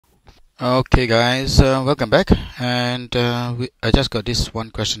Okay guys, welcome back. And I just got this one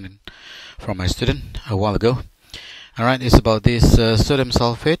question from my student a while ago. Alright, it's about this sodium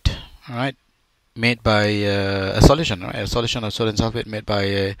sulfate, alright, made by a solution, right? A solution of sodium sulfate made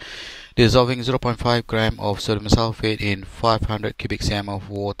by dissolving 0.5 gram of sodium sulfate in 500 cubic cm of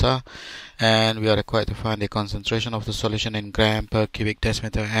water, and we are required to find the concentration of the solution in gram per cubic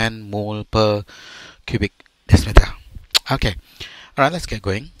decimeter and mole per cubic decimeter. Okay, alright, let's get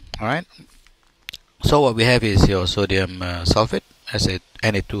going. Alright, so what we have is your sodium sulfate as a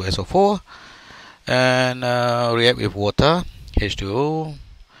Na2SO4, and react with water, H2O.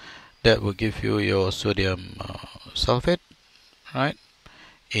 That will give you your sodium sulfate, right,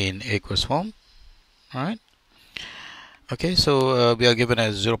 in aqueous form. Right. Okay, so we are given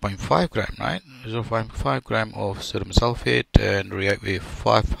as 0.5 gram, right? 0.5 gram of sodium sulfate and react with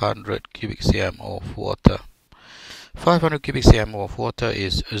 500 cubic cm of water. 500 cubic cm of water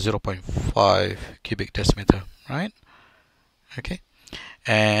is 0.5 cubic decimeter, right? Okay,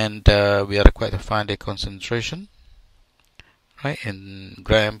 and we are required to find a concentration, right, in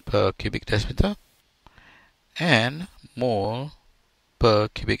gram per cubic decimeter and mole per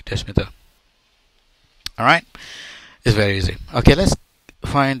cubic decimeter. Alright, it's very easy. Okay, let's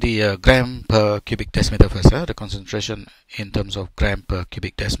find the gram per cubic decimeter first. The concentration in terms of gram per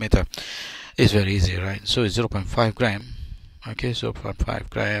cubic decimeter is very easy, right? So it's 0.5 gram. Okay, 0.5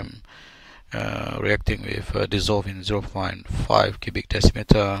 gram reacting with dissolving 0.5 cubic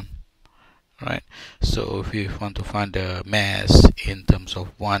decimeter, right? So if we want to find the mass in terms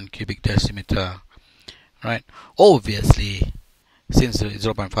of 1 cubic decimeter, right, obviously since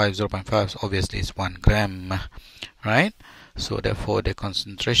 0.5 obviously is 1 gram, right? So therefore the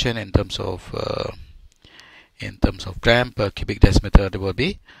concentration in terms of gram per cubic decimeter, there will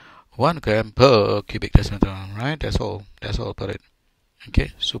be 1 gram per cubic decimeter, right? That's all about it.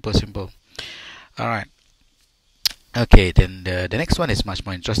 Okay, super simple. All right. Okay, then the next one is much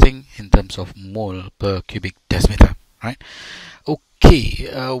more interesting in terms of mole per cubic decimeter, right? Okay,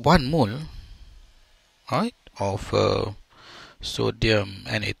 1 mole, right, of sodium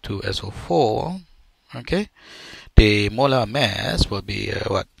Na2SO4. Okay, the molar mass will be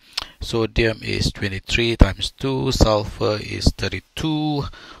what? Sodium is 23 times 2, sulfur is 32,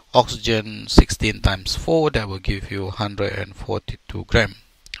 oxygen 16 times 4. That will give you 142 gram.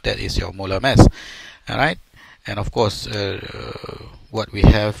 That is your molar mass. All right, and of course what we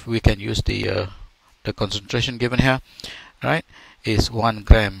have, we can use the concentration given here, right, is 1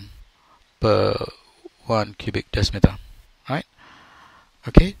 gram per 1 cubic decimeter, right?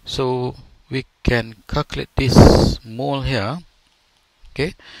 Okay, so we can calculate this mole here.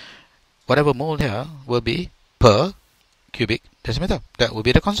 Okay, whatever mole here will be per cubic decimeter. That will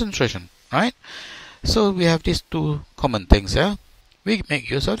be the concentration, right? So we have these two common things here. We make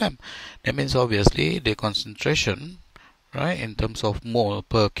use of them. That means obviously the concentration, right, in terms of mole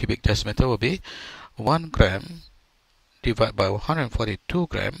per cubic decimeter will be 1 gram divided by 142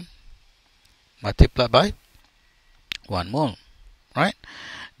 gram multiplied by 1 mole, right?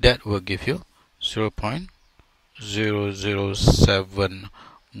 That will give you 0.007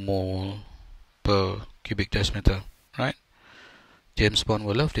 mole per cubic decimeter, right? James Bond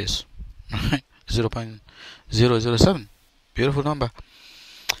will love this, right? 0.007. Beautiful number.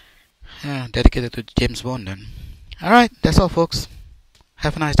 Dedicated to James Bond then. Alright, that's all folks.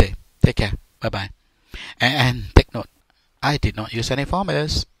 Have a nice day. Take care. Bye bye. And take note, I did not use any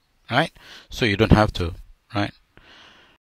formulas. Alright, so you don't have to, right?